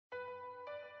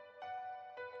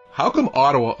How come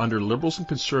Ottawa, under Liberals and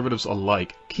Conservatives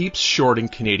alike, keeps shorting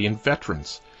Canadian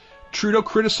veterans? Trudeau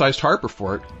criticized Harper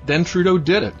for it, then Trudeau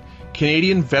did it.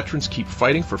 Canadian veterans keep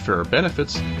fighting for fairer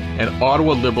benefits, and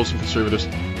Ottawa Liberals and Conservatives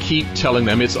keep telling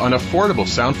them it's unaffordable.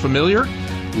 Sound familiar?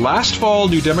 Last fall,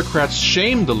 New Democrats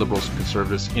shamed the Liberals and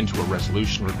Conservatives into a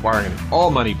resolution requiring that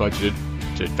all money budgeted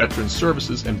to veterans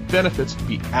services and benefits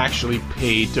be actually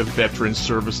paid to veterans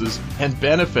services and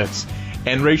benefits.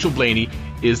 And Rachel Blaney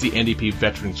is the NDP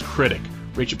veterans critic.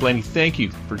 Rachel Blaney, thank you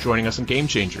for joining us on Game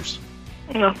Changers.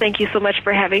 Well, thank you so much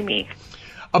for having me.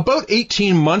 About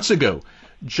 18 months ago,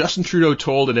 Justin Trudeau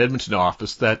told an Edmonton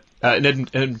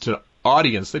Edmonton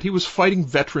audience that he was fighting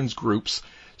veterans groups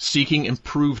seeking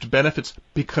improved benefits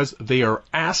because they are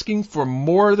asking for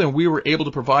more than we were able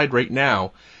to provide right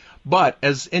now. But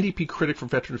as NDP critic for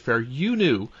Veteran Affairs, you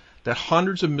knew that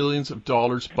hundreds of millions of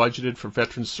dollars budgeted for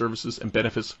veterans services and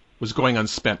benefits was going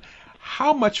unspent.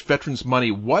 How much veterans money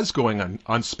was going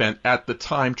unspent at the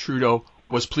time Trudeau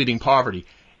was pleading poverty?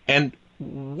 And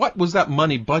what was that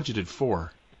money budgeted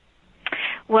for?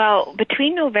 Well,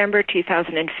 between November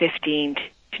 2015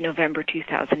 to November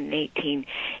 2018,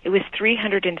 it was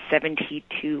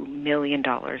 $372 million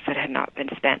that had not been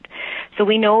spent. So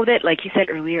we know that, like you said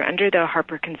earlier, under the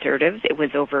Harper Conservatives, it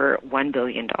was over $1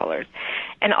 billion.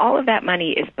 And all of that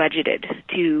money is budgeted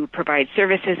to provide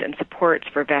services and supports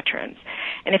for veterans.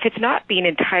 And if it's not being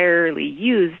entirely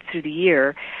used through the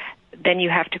year, then you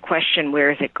have to question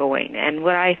where is it going. And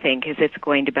what I think is it's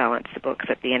going to balance the books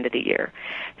at the end of the year.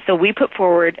 So we put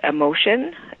forward a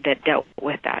motion that dealt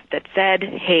with that said,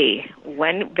 hey,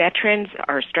 when veterans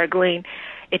are struggling,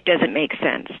 it doesn't make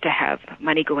sense to have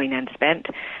money going unspent.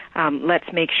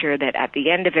 Let's make sure that at the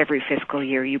end of every fiscal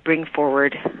year, you bring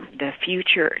forward the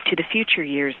future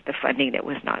years, the funding that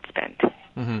was not spent.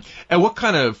 Mm-hmm. And what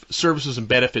kind of services and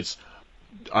benefits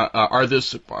are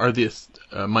this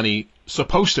money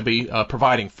supposed to be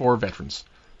providing for veterans?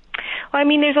 Well, I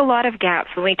mean, there's a lot of gaps.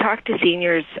 When we talk to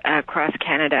seniors across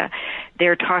Canada,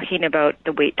 they're talking about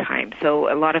the wait time. So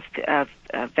a lot of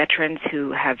veterans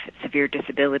who have severe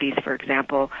disabilities, for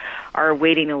example, are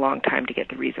waiting a long time to get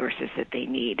the resources that they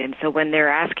need. And so when they're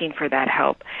asking for that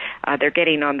help, they're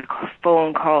getting on the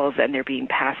phone calls and they're being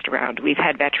passed around. We've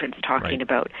had veterans talking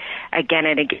about again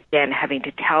and again having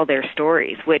to tell their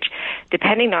stories, which,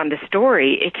 depending on the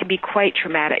story, it can be quite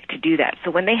traumatic to do that.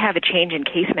 So when they have a change in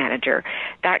case manager,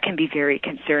 that can be very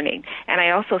concerning. And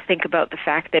I also think about the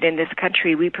fact that in this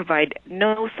country we provide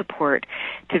no support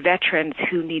to veterans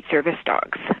who need service dogs.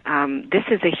 This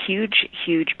is a huge,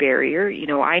 huge barrier. You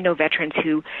know, I know veterans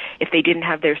who, if they didn't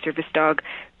have their service dog,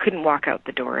 couldn't walk out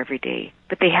the door every day.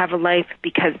 But they have a life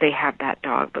because they have that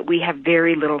dog. But we have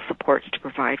very little supports to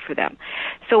provide for them.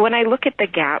 So when I look at the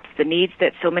gaps, the needs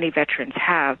that so many veterans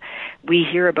have, we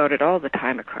hear about it all the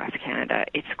time across Canada.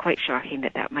 It's quite shocking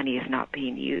that that money is not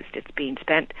being used. It's being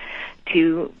spent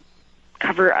to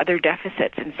cover other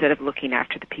deficits instead of looking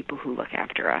after the people who look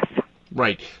after us.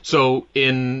 Right. So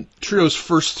in Trudeau's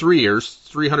first 3 years,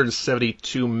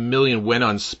 $372 million went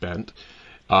unspent.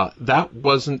 That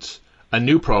wasn't a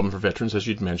new problem for veterans, as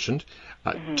you'd mentioned.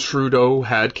 Trudeau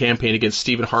had campaigned against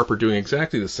Stephen Harper doing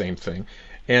exactly the same thing.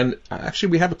 And actually,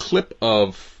 we have a clip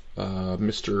of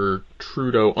Mr.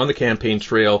 Trudeau on the campaign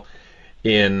trail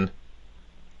in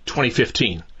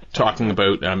 2015 talking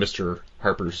about Mr.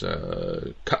 Harper's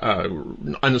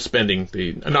not spending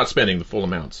the full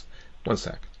amounts. One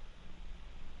sec.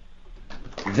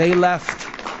 They left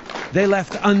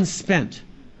unspent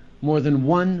more than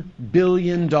 $1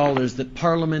 billion that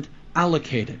Parliament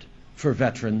allocated for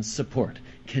veterans support.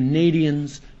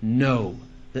 Canadians know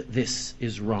that this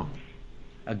is wrong.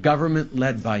 A government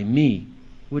led by me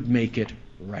would make it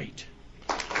right.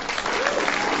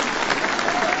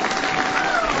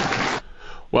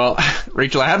 Well,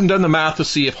 Rachel, I haven't done the math to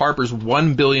see if Harper's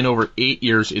 $1 billion over 8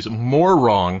 years is more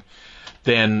wrong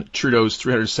than Trudeau's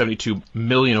 $372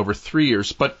 million over 3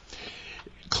 years. But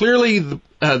clearly,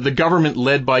 the government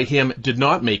led by him did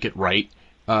not make it right.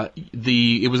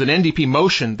 It was an NDP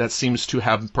motion that seems to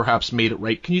have perhaps made it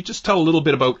right. Can you just tell a little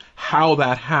bit about how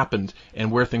that happened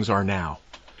and where things are now?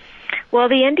 Well,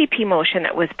 the NDP motion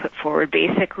that was put forward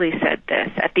basically said this: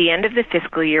 at the end of the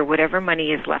fiscal year, whatever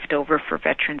money is left over for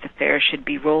Veterans Affairs should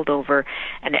be rolled over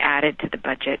and added to the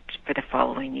budget for the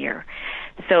following year.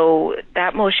 So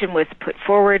that motion was put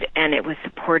forward and it was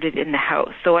supported in the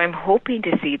House. So I'm hoping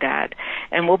to see that,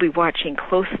 and we'll be watching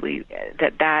closely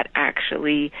that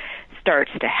actually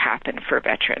starts to happen for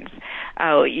veterans.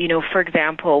 For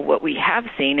example, what we have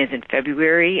seen is in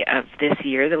February of this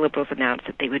year, the Liberals announced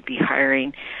that they would be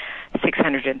hiring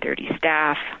 630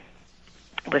 staff.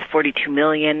 with $42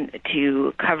 million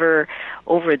to cover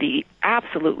over the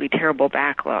absolutely terrible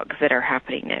backlogs that are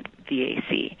happening at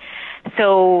VAC.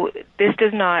 So this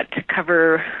does not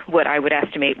cover what I would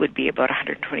estimate would be about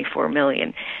 $124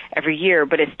 million every year,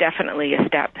 but it's definitely a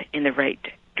step in the right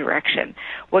direction.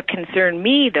 What concerned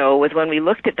me, though, was when we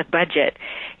looked at the budget,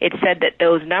 it said that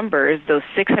those numbers, those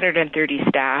 630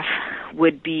 staff,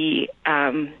 would be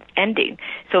ending.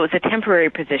 So it was a temporary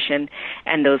position,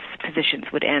 and those positions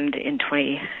would end in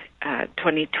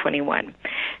 2021.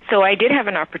 So I did have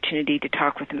an opportunity to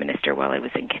talk with the minister while I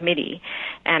was in committee,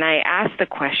 and I asked the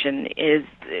question is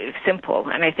simple,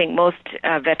 and I think most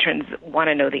veterans want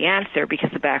to know the answer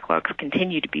because the backlogs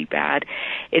continue to be bad,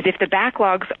 is if the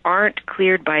backlogs aren't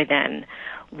cleared by then,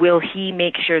 will he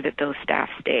make sure that those staff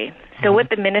stay? So what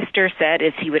the minister said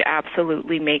is he would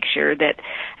absolutely make sure that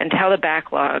until the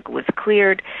backlog was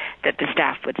cleared, that the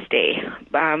staff would stay.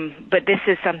 But this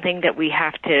is something that we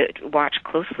have to watch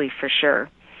closely for sure.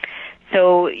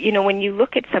 So, when you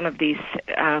look at some of these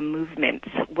movements,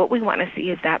 what we want to see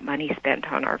is that money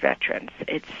spent on our veterans.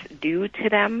 It's due to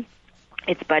them.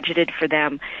 It's budgeted for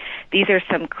them. These are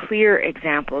some clear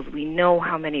examples. We know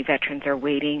how many veterans are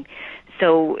waiting.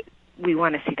 So we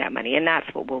want to see that money, and that's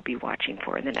what we'll be watching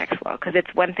for in the next while, because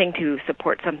it's one thing to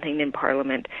support something in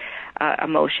Parliament, a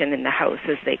motion in the House,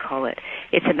 as they call it.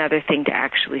 It's another thing to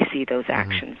actually see those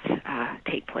actions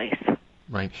take place.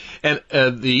 Right. And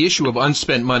the issue of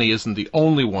unspent money isn't the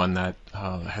only one that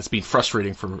has been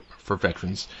frustrating for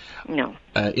veterans. No.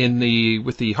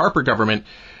 With the Harper government,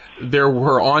 there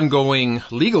were ongoing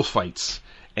legal fights.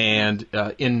 And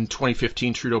in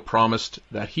 2015, Trudeau promised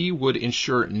that he would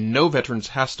ensure no veteran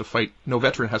has to fight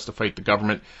the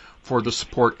government for the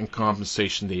support and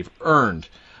compensation they've earned.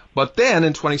 But then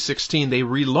in 2016, they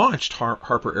relaunched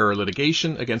Harper-era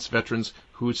litigation against veterans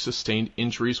who had sustained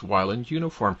injuries while in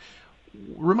uniform.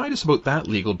 Remind us about that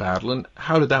legal battle, and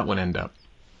how did that one end up?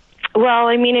 Well,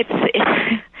 I mean,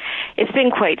 it's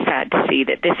been quite sad to see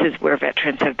that this is where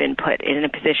veterans have been put in a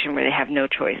position where they have no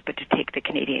choice but to take the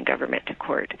Canadian government to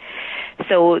court.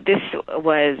 So this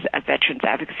was a veterans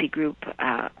advocacy group,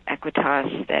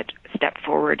 Equitas, that stepped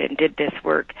forward and did this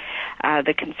work.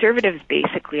 The Conservatives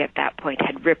basically at that point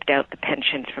had ripped out the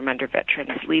pensions from under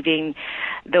veterans, leaving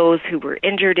those who were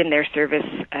injured in their service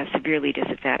severely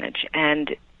disadvantaged.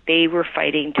 And they were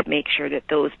fighting to make sure that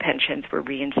those pensions were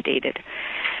reinstated.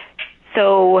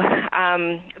 So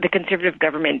the Conservative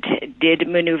government did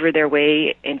maneuver their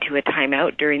way into a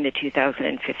timeout during the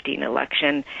 2015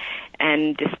 election,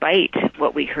 and despite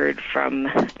what we heard from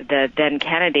the then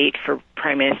candidate for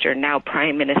Prime Minister, now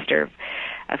Prime Minister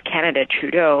of Canada,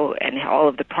 Trudeau, and all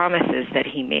of the promises that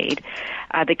he made,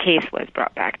 the case was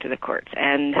brought back to the courts,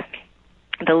 and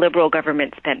the Liberal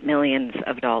government spent millions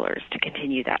of dollars to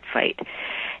continue that fight.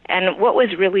 And what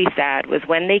was really sad was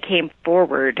when they came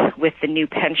forward with the new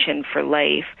pension for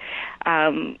life,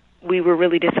 we were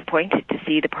really disappointed to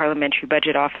see the parliamentary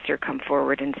budget officer come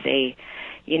forward and say,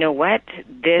 you know what,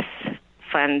 this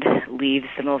fund leaves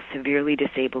the most severely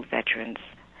disabled veterans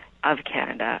of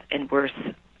Canada in worse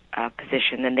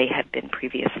position than they had been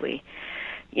previously.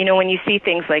 When you see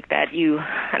things like that, you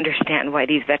understand why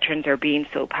these veterans are being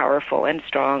so powerful and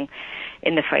strong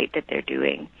in the fight that they're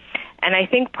doing. And I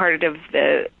think part of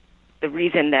the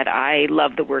reason that I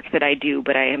love the work that I do,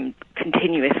 but I am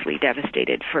continuously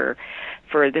devastated for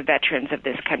the veterans of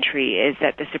this country, is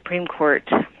that the Supreme Court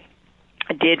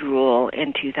did rule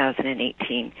in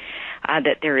 2018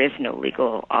 that there is no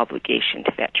legal obligation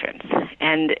to veterans.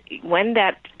 And when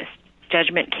that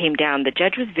judgment came down, the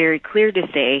judge was very clear to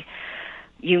say,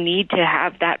 you need to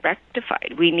have that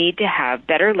rectified. We need to have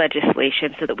better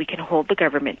legislation so that we can hold the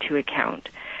government to account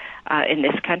in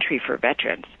this country for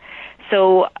veterans.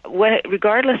 So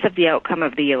regardless of the outcome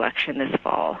of the election this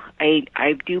fall,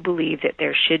 I do believe that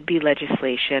there should be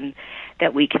legislation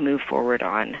that we can move forward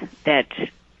on that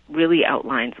really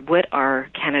outlines what are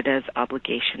Canada's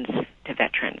obligations to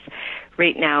veterans.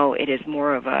 Right now, it is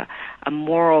more of a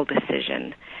moral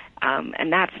decision.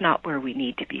 And that's not where we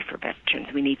need to be for veterans.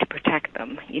 We need to protect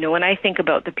them. When I think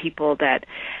about the people that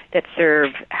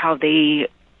serve, how they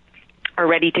are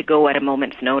ready to go at a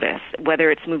moment's notice, whether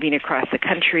it's moving across the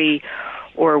country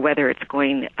or whether it's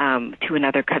going to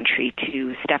another country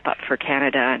to step up for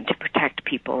Canada and to protect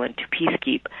people and to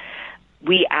peacekeep,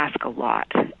 we ask a lot,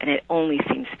 and it only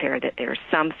seems fair that there's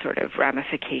some sort of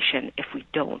ramification if we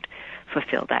don't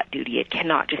fulfill that duty. It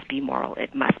cannot just be moral.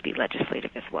 It must be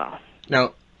legislative as well.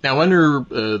 Now, under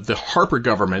the Harper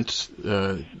government,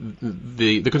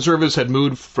 the Conservatives had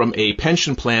moved from a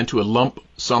pension plan to a lump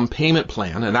sum payment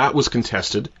plan, and that was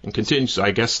contested and continues, I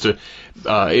guess,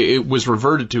 it was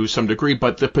reverted to some degree.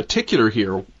 But the particular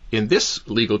here in this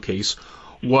legal case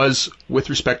was with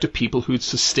respect to people who'd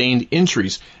sustained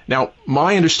injuries. Now,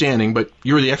 my understanding, but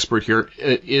you're the expert here,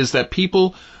 is that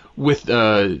people with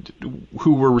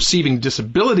who were receiving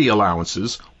disability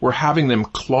allowances were having them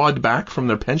clawed back from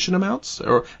their pension amounts?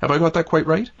 Or have I got that quite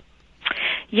right?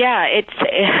 Yeah,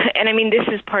 and I mean, this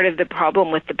is part of the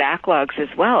problem with the backlogs as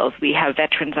well. Is we have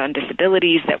veterans on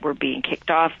disabilities that were being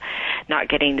kicked off, not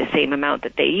getting the same amount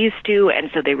that they used to, and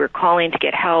so they were calling to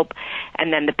get help,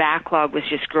 and then the backlog was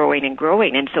just growing and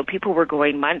growing, and so people were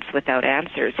going months without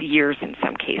answers, years in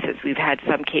some cases. We've had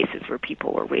some cases where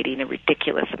people were waiting a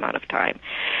ridiculous amount of time.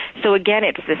 So again,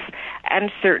 it's this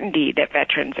uncertainty that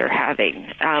veterans are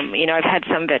having. I've had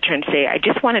some veterans say, I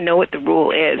just want to know what the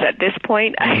rule is. At this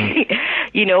point,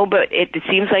 but it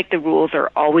seems like the rules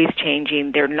are always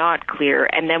changing. They're not clear.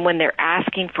 And then when they're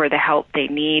asking for the help they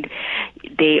need,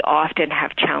 they often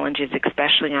have challenges,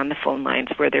 especially on the phone lines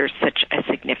where there's such a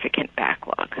significant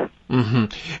backlog. Mm-hmm.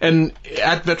 And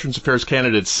at Veterans Affairs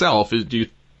Canada itself, you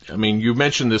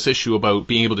mentioned this issue about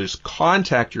being able to just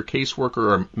contact your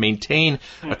caseworker or maintain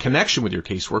a connection with your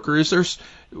caseworker.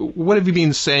 What have you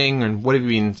been saying and what have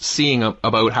you been seeing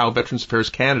about how Veterans Affairs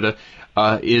Canada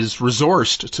is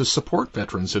resourced to support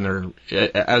veterans in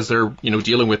as they're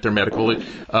dealing with their medical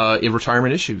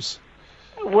retirement issues?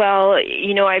 Well,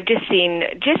 I've just seen,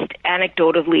 just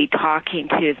anecdotally talking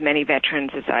to as many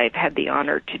veterans as I've had the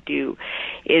honor to do,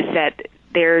 is that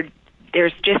there's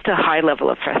just a high level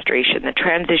of frustration. The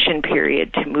transition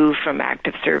period to move from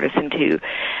active service into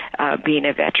being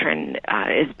a veteran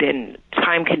has been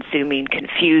time-consuming,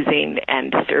 confusing,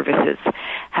 and services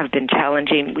have been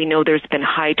challenging. We know there's been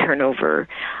high turnover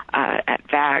at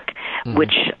VAC,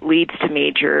 which leads to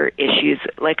major issues.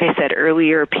 Like I said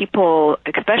earlier, people,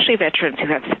 especially veterans who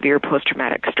have severe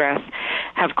post-traumatic stress,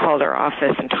 have called our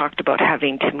office and talked about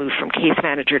having to move from case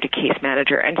manager to case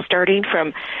manager and starting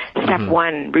from step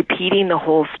one, repeating the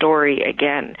whole story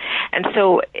again. And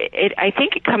so I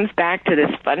think it comes back to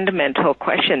this fundamental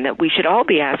question that we should all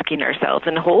be asking ourselves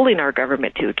and holding our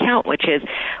government to account, which is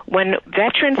when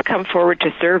veterans come forward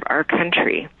to serve our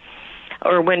country,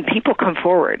 or when people come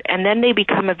forward and then they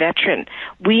become a veteran,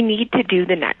 we need to do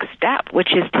the next step, which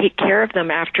is take care of them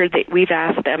after we've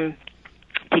asked them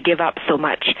to give up so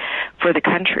much for the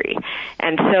country.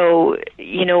 And so,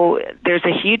 there's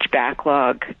a huge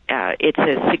backlog. It's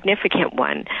a significant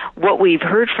one. What we've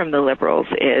heard from the Liberals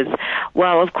is,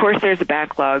 well, of course there's a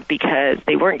backlog because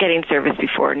they weren't getting service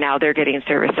before. Now they're getting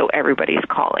service, so everybody's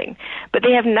calling. But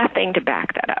they have nothing to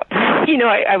back that up.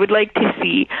 I would like to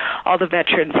see all the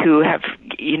veterans who have,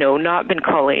 not been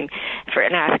calling for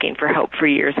and asking for help for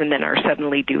years and then are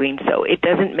suddenly doing so. It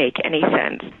doesn't make any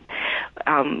sense.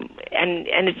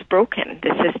 And it's broken.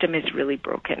 The system is really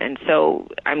broken. And so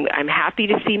I'm happy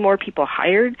to see more people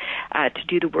hired to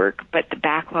do the work, but the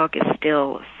backlog is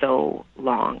still so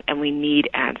long, and we need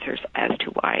answers as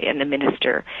to why. And the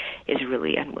minister is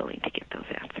really unwilling to give those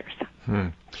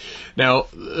answers. Now,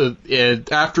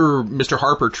 after Mr.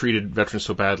 Harper treated veterans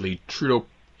so badly, Trudeau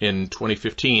in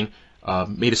 2015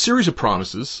 made a series of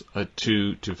promises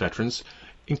to veterans,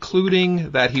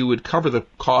 including that he would cover the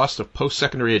cost of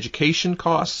post-secondary education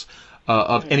costs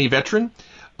of any veteran,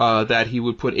 that he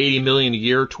would put $80 million a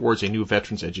year towards a new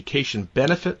veterans education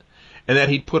benefit, and that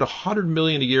he'd put $100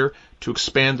 million a year to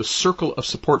expand the circle of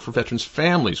support for veterans'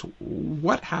 families.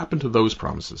 What happened to those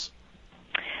promises?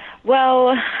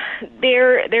 Well,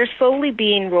 they're slowly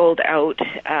being rolled out,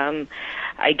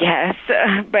 I guess.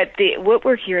 But what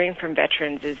we're hearing from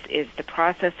veterans is the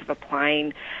process of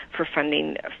applying for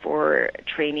funding for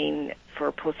training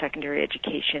for post-secondary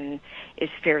education is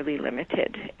fairly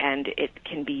limited, and it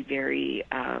can be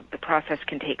the process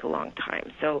can take a long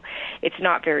time. So it's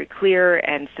not very clear,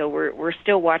 and so we're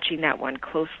still watching that one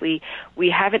closely. We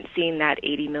haven't seen that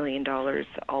 $80 million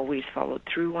always followed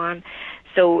through on.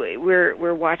 So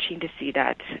we're watching to see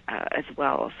that as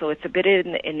well. So it's a bit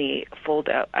in the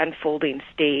unfolding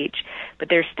stage, but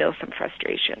there's still some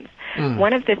frustrations.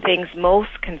 One of the things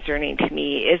most concerning to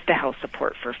me is the health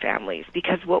support for families,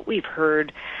 because what we've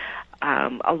heard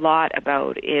a lot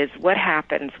about is what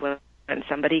happens when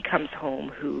somebody comes home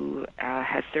who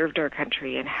has served our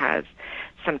country and has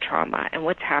some trauma, and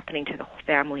what's happening to the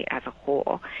family as a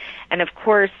whole. And of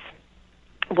course,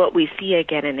 what we see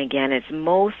again and again is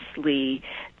mostly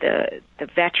the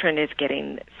veteran is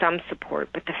getting some support,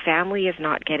 but the family is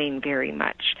not getting very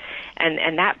much.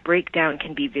 And that breakdown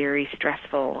can be very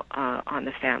stressful on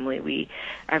the family.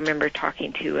 I remember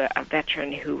talking to a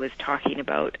veteran who was talking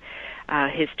about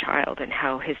his child and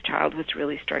how his child was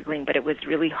really struggling, but it was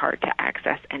really hard to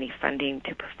access any funding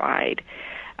to provide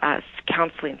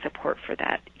counseling support for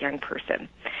that young person.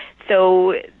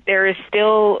 So there is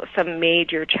still some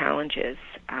major challenges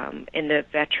in the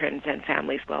Veterans and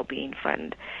Families Wellbeing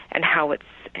Fund and how it's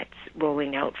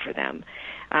rolling out for them.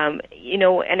 And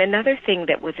another thing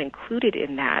that was included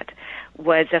in that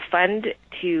was a fund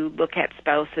to look at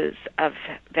spouses of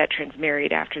veterans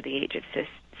married after the age of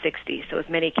 60. So as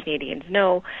many Canadians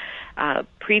know,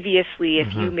 previously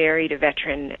if you married a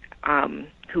veteran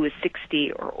who was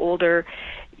 60 or older,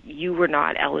 you were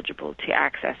not eligible to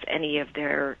access any of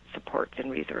their supports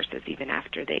and resources even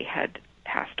after they had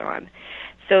passed on.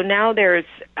 So now there's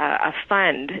a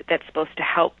fund that's supposed to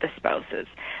help the spouses.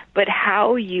 But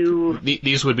how you...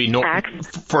 These would be,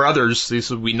 for others,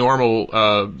 these would be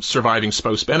normal surviving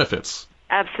spouse benefits.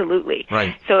 Absolutely.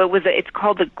 Right. So it's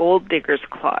called the Gold Diggers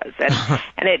Clause,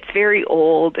 and it's very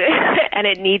old, and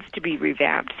it needs to be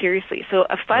revamped, seriously. So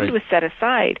a fund was set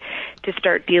aside to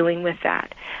start dealing with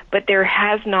that. But there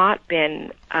has not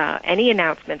been any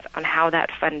announcements on how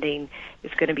that funding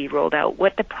is going to be rolled out,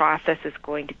 what the process is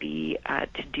going to be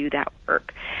to do that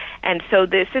work. And so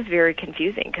this is very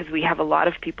confusing because we have a lot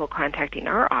of people contacting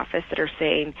our office that are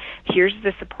saying, here's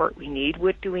the support we need,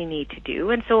 what do we need to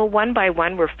do? And so one by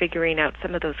one we're figuring out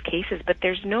some of those cases, but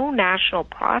there's no national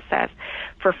process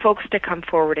for folks to come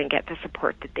forward and get the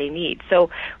support that they need.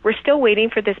 So we're still waiting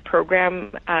for this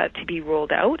program to be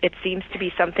rolled out. It seems to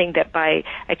be something that by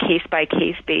a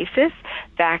case-by-case basis,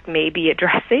 VAC may be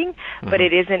addressing, but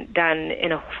it isn't done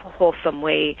in a wholesome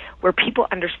way where people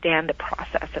understand the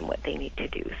process and what they need to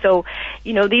do. So,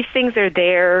 these things are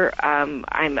there.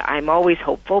 I'm always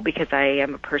hopeful because I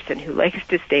am a person who likes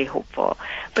to stay hopeful.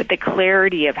 But the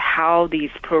clarity of how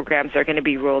these programs are going to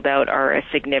be rolled out are a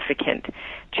significant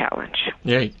challenge.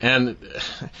 Yeah, and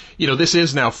this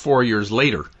is now 4 years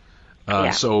later.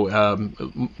 So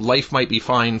life might be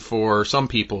fine for some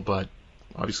people, but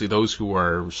obviously those who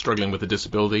are struggling with a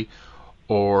disability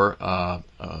or a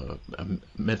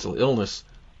mental illness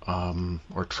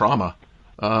or trauma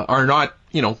are not,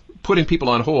 putting people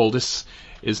on hold is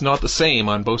not the same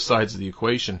on both sides of the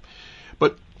equation.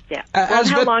 But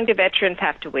how long do veterans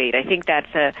have to wait? I think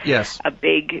that's a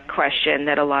big question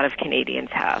that a lot of Canadians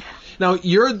have. Now,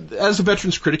 as a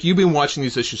veterans critic, you've been watching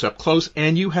these issues up close,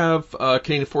 and you have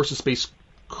Canadian Forces Space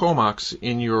Comox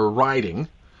in your riding.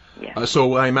 Yes.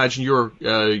 So I imagine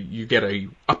you get a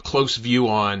up close view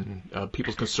on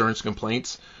people's concerns,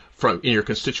 complaints in your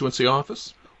constituency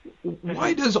office.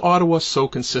 Why does Ottawa so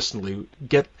consistently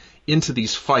get into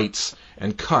these fights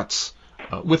and cuts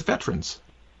with veterans?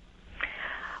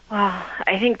 Well,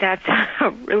 I think that's a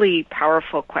really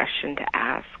powerful question to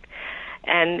ask.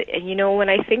 And when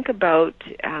I think about,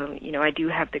 I do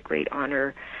have the great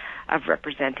honor of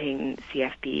representing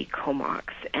CFB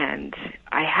Comox, and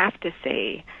I have to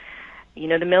say,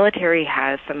 the military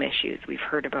has some issues. We've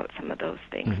heard about some of those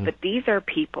things. But these are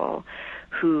people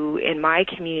who, in my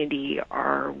community,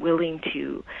 are willing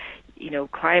to,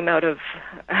 climb out of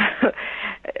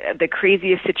the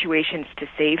craziest situations to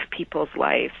save people's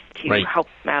lives, to help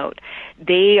them out.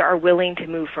 They are willing to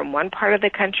move from one part of the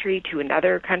country to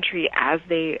another country as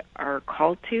they are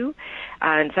called to.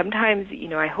 And sometimes,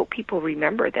 I hope people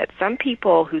remember that some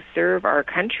people who serve our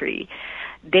country,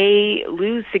 they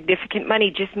lose significant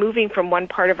money just moving from one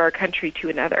part of our country to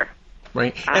another.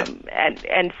 Right.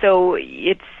 And so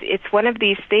it's one of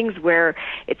these things where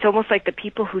it's almost like the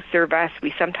people who serve us,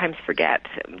 we sometimes forget.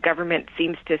 Government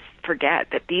seems to forget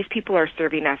that these people are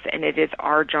serving us, and it is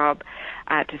our job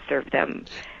to serve them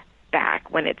back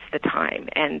when it's the time.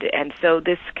 And so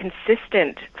this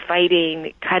consistent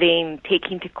fighting, cutting,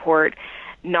 taking to court,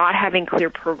 not having clear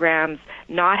programs,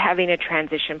 not having a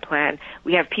transition plan.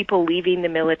 We have people leaving the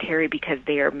military because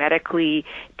they are medically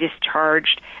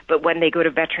discharged, but when they go to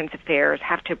Veterans Affairs,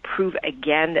 have to prove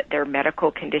again that their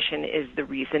medical condition is the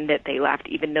reason that they left,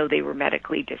 even though they were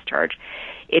medically discharged.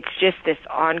 It's just this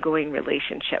ongoing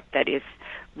relationship that is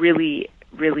really,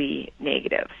 really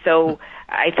negative. So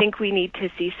I think we need to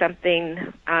see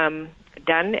something done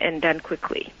and done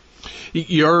quickly.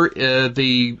 You're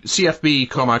the CFB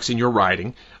Comox in your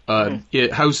riding.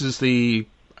 It houses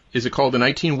is it called the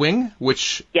 19 Wing,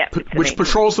 which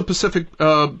patrols the Pacific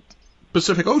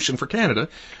Ocean for Canada,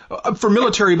 for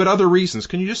military but other reasons.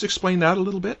 Can you just explain that a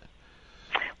little bit?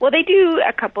 Well, they do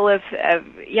a couple of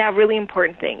really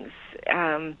important things.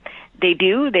 They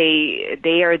do.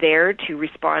 They are there to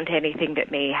respond to anything that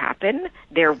may happen.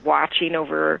 They're watching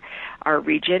over our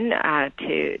region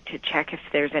to check if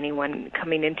there's anyone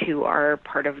coming into our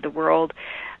part of the world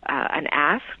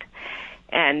unasked.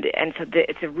 And so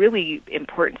it's a really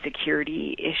important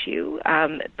security issue.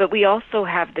 But we also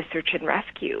have the search and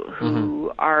rescue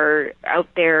who are out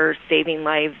there saving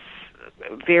lives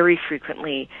very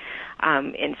frequently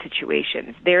in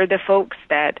situations. They're the folks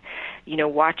that,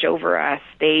 watch over us.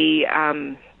 They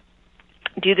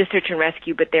do the search and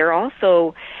rescue, but they're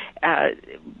also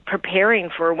preparing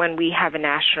for when we have a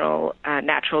natural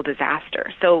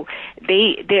disaster. So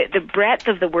the breadth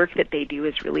of the work that they do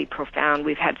is really profound.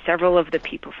 We've had several of the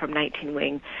people from 19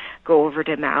 Wing go over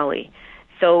to Mali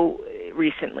so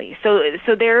recently. So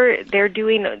they're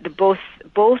doing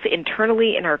both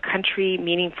internally in our country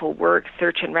meaningful work,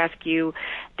 search and rescue.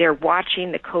 They're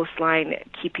watching the coastline,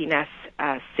 keeping us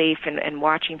safe and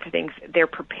watching for things. They're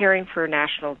preparing for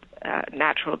natural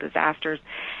disasters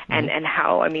and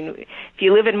how, if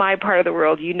you live in my part of the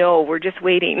world, we're just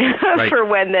waiting for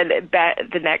when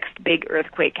the next big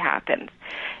earthquake happens.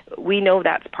 We know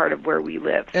that's part of where we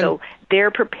live. So they're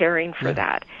preparing for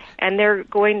that. And they're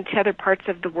going to other parts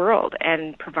of the world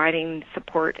and providing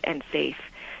support and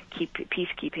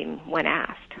peacekeeping when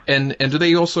asked. And do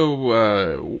they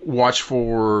also watch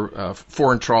for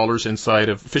foreign trawlers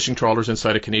fishing trawlers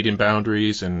inside of Canadian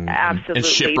boundaries and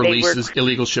ship releases,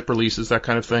 illegal ship releases, that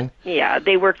kind of thing? Yeah,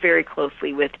 they work very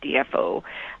closely with DFO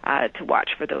to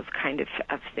watch for those kind of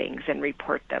things and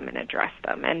report them and address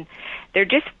them. And they're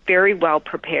just very well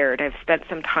prepared. I've spent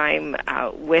some time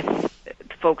with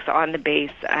folks on the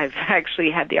base. I've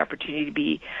actually had the opportunity to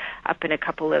be up in a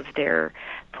couple of their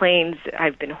planes.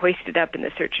 I've been hoisted up in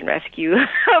the search and rescue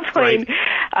plane.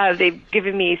 Right. They've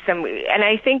given me some, and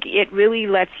I think it really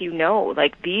lets you know,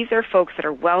 these are folks that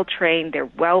are well trained, they're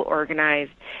well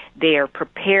organized, they are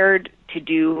prepared to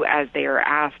do as they are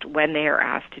asked when they are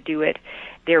asked to do it.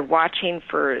 They're watching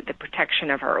for the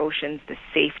protection of our oceans, the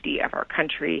safety of our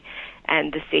country,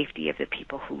 and the safety of the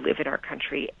people who live in our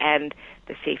country, and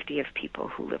the safety of people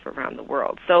who live around the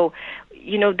world. So,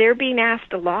 they're being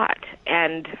asked a lot.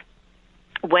 And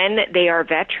when they are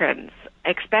veterans,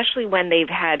 especially when they've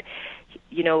had,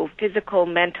 physical,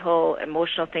 mental,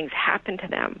 emotional things happen to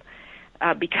them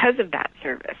because of that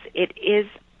service, it is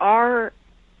our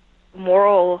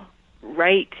moral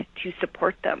right to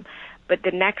support them. But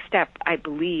the next step, I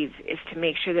believe, is to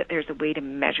make sure that there's a way to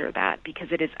measure that,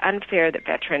 because it is unfair that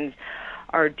veterans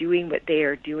are doing what they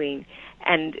are doing,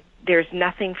 and there's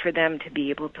nothing for them to be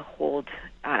able to hold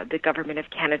the Government of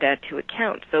Canada to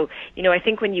account. So, I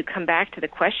think when you come back to the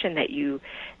question that you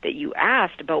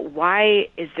asked about why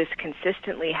is this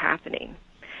consistently happening,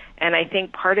 and I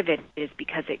think part of it is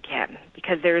because it can,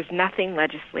 because there is nothing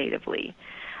legislatively,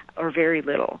 or very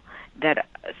little, that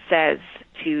says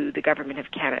to the Government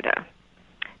of Canada,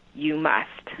 you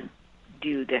must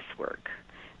do this work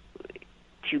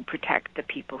to protect the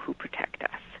people who protect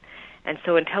us. And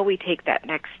so until we take that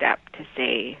next step to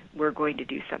say we're going to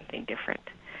do something different,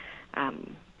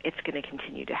 it's going to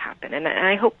continue to happen. And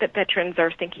I hope that veterans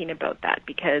are thinking about that,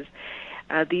 because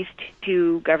these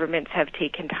two governments have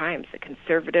taken times, the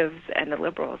Conservatives and the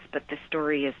Liberals, but the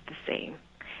story is the same.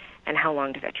 And how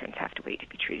long do veterans have to wait to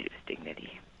be treated with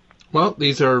dignity? Well,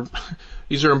 these are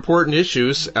important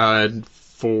issues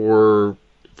for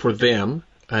them.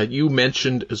 You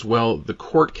mentioned as well the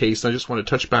court case, and I just want to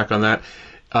touch back on that.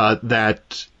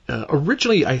 That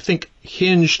originally, I think,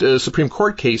 hinged a Supreme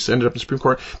Court case, ended up in the Supreme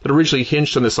Court, but originally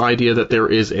hinged on this idea that there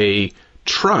is a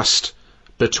trust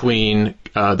between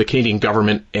the Canadian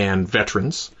government and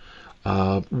veterans,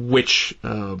 which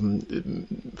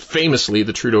famously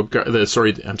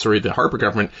the Harper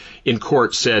government in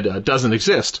court said doesn't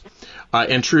exist.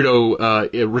 And Trudeau,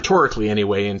 rhetorically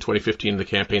anyway, in 2015 in the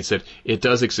campaign said it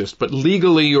does exist, but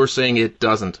legally you're saying it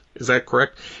doesn't. Is that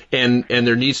correct? And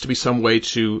there needs to be some way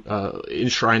to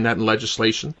enshrine that in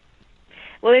legislation?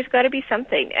 Well, there's got to be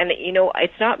something. And,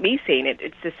 it's not me saying it.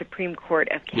 It's the Supreme Court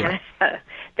of Canada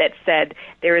that said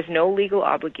there is no legal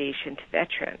obligation to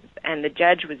veterans. And the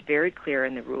judge was very clear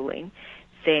in the ruling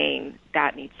saying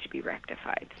that needs to be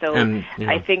rectified. So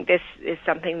I think this is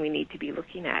something we need to be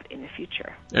looking at in the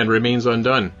future. And remains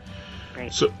undone.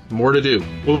 Right. So more to do.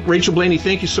 Well, Rachel Blaney,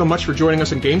 thank you so much for joining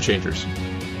us in Game Changers.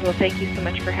 Well, thank you so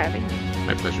much for having me.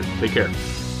 My pleasure. Take care.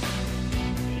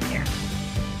 Take care.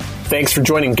 Thanks for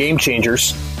joining Game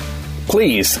Changers.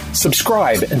 Please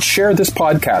subscribe and share this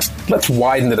podcast. Let's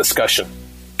widen the discussion.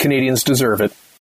 Canadians deserve it.